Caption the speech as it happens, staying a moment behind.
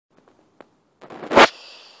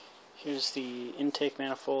Here's the intake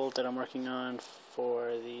manifold that I'm working on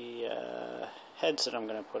for the heads that I'm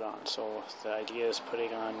going to put on. So the idea is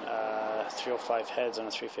putting on 305 heads on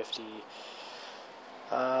a 350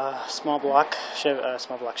 small block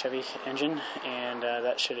Chevy engine, and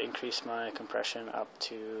that should increase my compression up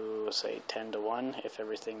to say 10 to 1 if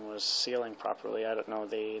everything was sealing properly. I don't know,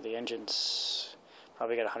 the engine's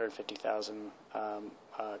probably got 150,000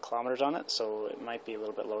 kilometers on it, so it might be a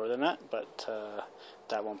little bit lower than that, but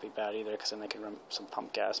that won't be bad either, because then they can run some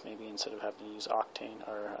pump gas maybe instead of having to use octane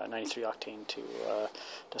or 93 octane to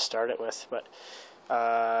start it with. But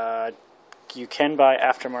you can buy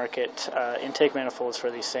aftermarket intake manifolds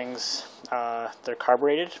for these things. They're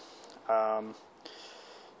carbureted, and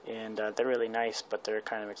they're really nice, but they're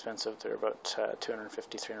kind of expensive. They're about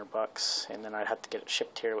 $250–300, and then I'd have to get it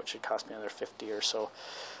shipped here, which would cost me another $50 or so.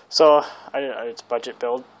 So it's budget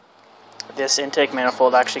build. This intake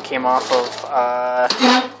manifold actually came off of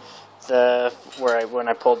when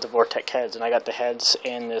I pulled the vortec heads, and I got the heads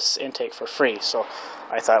and this intake for free. So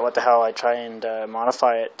I thought, what the hell, I'd try and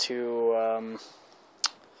modify it to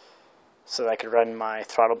so that I could run my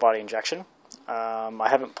throttle body injection. I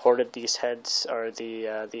haven't ported these heads or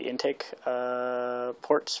the intake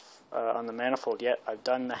ports on the manifold yet. I've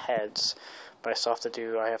done the heads, but I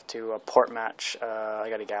have to port match. I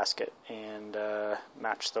got a gasket and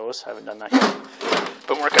match those. I haven't done that yet,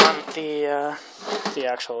 but I'm working on the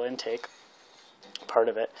actual intake part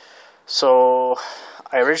of it. So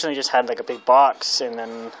I originally just had like a big box, and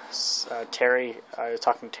then Terry, I was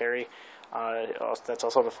talking to Terry, that's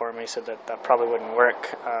also before me, said that probably wouldn't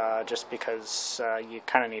work, just because you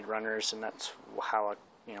kind of need runners, and that's how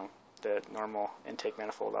the normal intake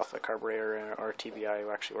manifold off the carburetor or TBI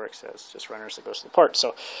actually works, as just runners that goes to the port.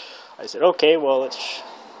 So I said, okay, well, let's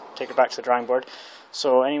take it back to the drawing board.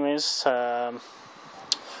 So anyways,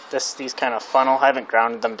 these kind of funnel, I haven't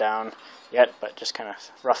grounded them down yet, but just kind of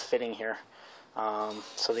rough fitting here.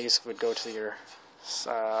 So these would go to your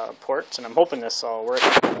ports, and I'm hoping this all works.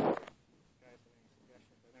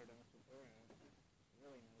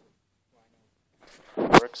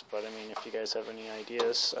 But I mean, if you guys have any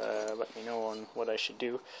ideas, let me know on what I should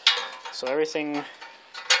do. So everything,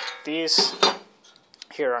 these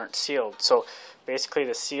here aren't sealed, so basically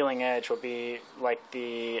the sealing edge will be like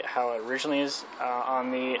how it originally is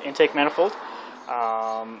on the intake manifold,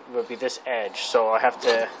 would be this edge. So I have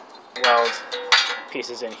to weld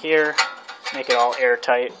pieces in here, make it all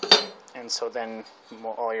airtight, and so then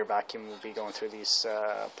all your vacuum will be going through these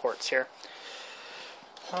ports here.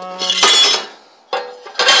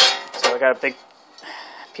 So I got a big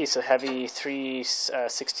piece of heavy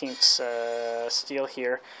 3/16 steel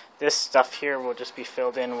here. This stuff here will just be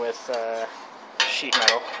filled in with sheet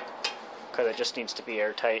metal, because it just needs to be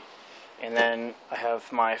airtight. And then I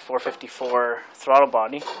have my 454 throttle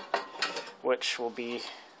body, which will be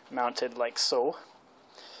mounted like so.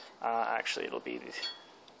 Actually,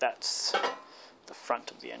 that's the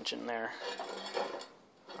front of the engine there.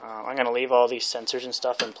 I'm going to leave all these sensors and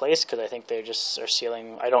stuff in place, because I think they just are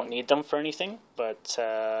sealing. I don't need them for anything, but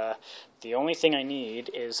the only thing I need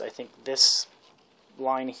is, I think, this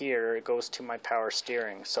line here goes to my power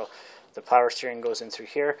steering. So the power steering goes in through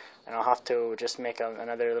here, and I'll have to just make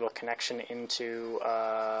another little connection into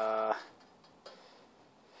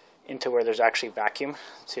where there's actually vacuum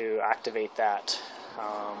to activate that.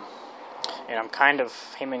 And I'm kind of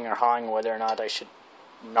hemming or hawing whether or not I should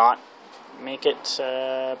not make it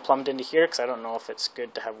plumbed into here, because I don't know if it's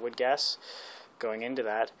good to have wood gas going into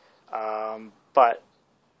that, but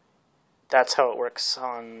that's how it works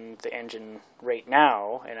on the engine right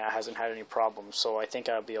now, and it hasn't had any problems, so I think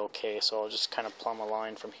I'll be okay. So I'll just kind of plumb a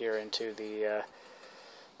line from here into the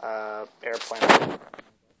airplane.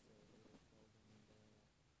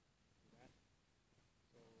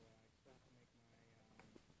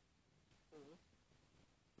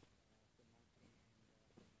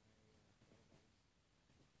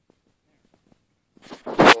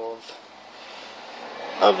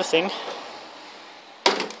 Of the thing.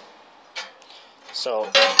 So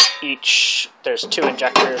there's 2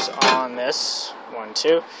 injectors on this, 1,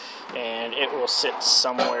 2, and it will sit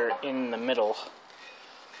somewhere in the middle,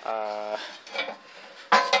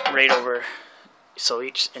 right over. So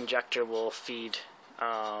each injector will feed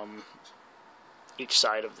each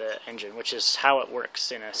side of the engine, which is how it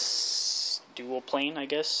works in a dual plane, I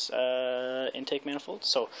guess, intake manifold.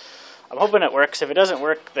 So I'm hoping it works. If it doesn't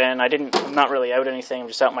work, then I'm not really out anything. I'm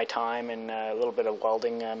just out my time and a little bit of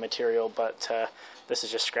welding material, but this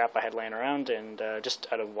is just scrap I had laying around, and just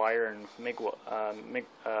out of wire and MIG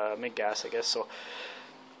gas, I guess. So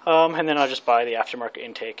And then I'll just buy the aftermarket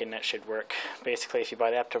intake and that should work. Basically, if you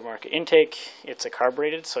buy the aftermarket intake, it's a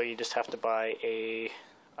carbureted, so you just have to buy a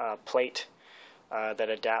plate that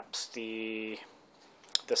adapts the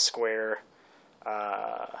square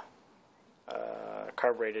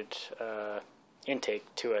carbureted intake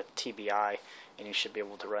to a TBI, and you should be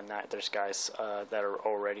able to run that. There's guys that are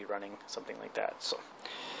already running something like that. So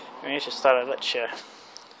I just thought I'd let you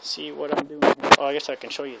see what I'm doing here. Oh, I guess I can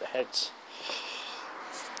show you the heads.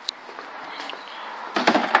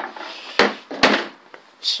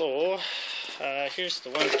 So here's the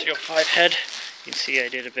 1305 head. You can see I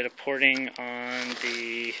did a bit of porting on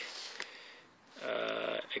the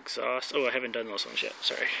exhaust. Oh, I haven't done those ones yet,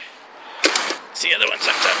 sorry. It's the other ones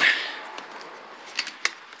I've done.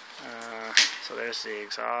 So there's the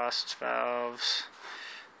exhaust valves,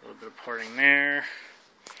 a little bit of porting there,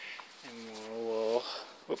 and we'll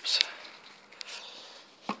whoops,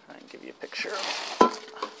 I can give you a picture of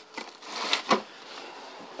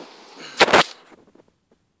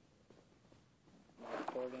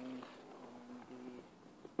porting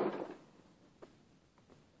on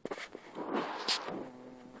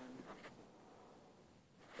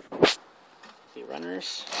the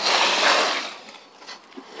runners.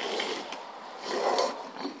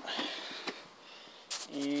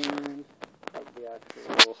 And of the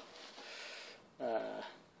actual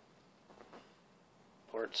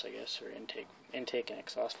ports, I guess, or intake and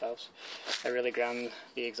exhaust valves. I really ground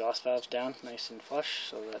the exhaust valves down nice and flush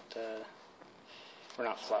so that, or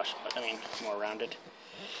not flush, but I mean more rounded.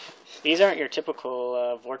 These aren't your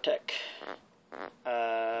typical vortec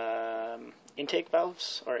intake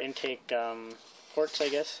valves, or intake ports, I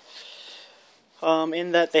guess,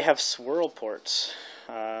 in that they have swirl ports.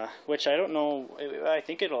 Which I don't know, I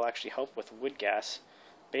think it'll actually help with wood gas.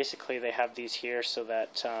 Basically they have these here so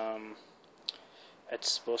that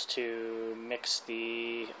it's supposed to mix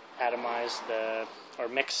and atomize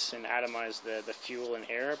the fuel and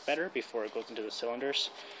air better before it goes into the cylinders,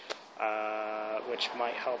 which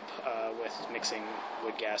might help with mixing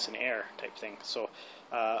wood gas and air type thing. So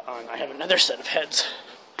I have another set of heads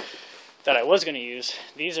that I was going to use.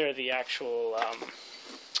 These are the actual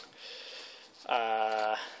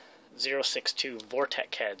 062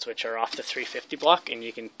 vortec heads, which are off the 350 block, and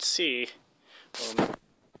you can see they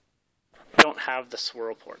don't have the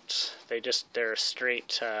swirl ports. They're a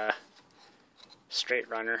straight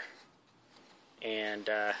runner, and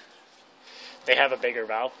they have a bigger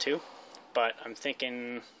valve too. But I'm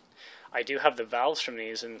thinking I do have the valves from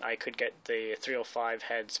these, and I could get the 305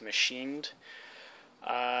 heads machined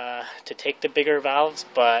to take the bigger valves,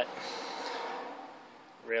 but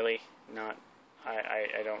really not.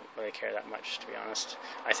 I don't really care that much, to be honest.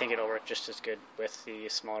 I think it'll work just as good with the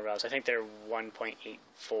smaller valves. I think they're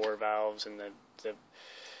 1.84 valves, and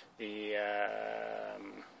the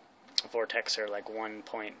vortex are like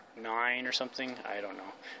 1.9 or something. I don't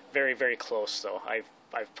know. Very, very close though.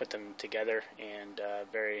 I've put them together, and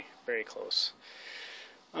very, very close.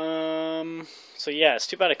 So yeah, it's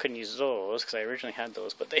too bad I couldn't use those because I originally had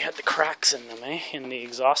those, but they had the cracks in them, in the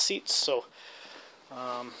exhaust seats. So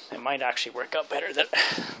it might actually work out better that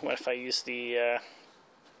what if I use the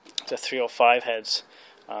 305 heads,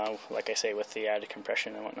 like I say, with the added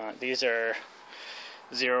compression and whatnot. These are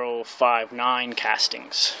 059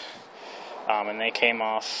 castings, and they came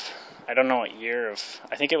off, I don't know what year of,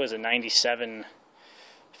 I think it was a 97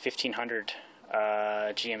 1500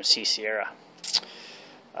 GMC Sierra.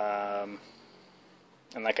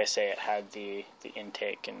 And like I say, it had the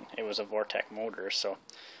intake, and it was a vortec motor, so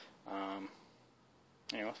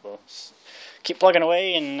anyway, we'll keep plugging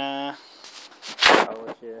away, and I'll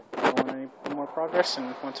let you know when any more progress.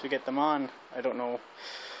 And once we get them on, I don't know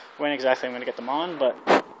when exactly I'm going to get them on, but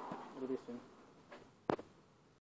it'll be soon.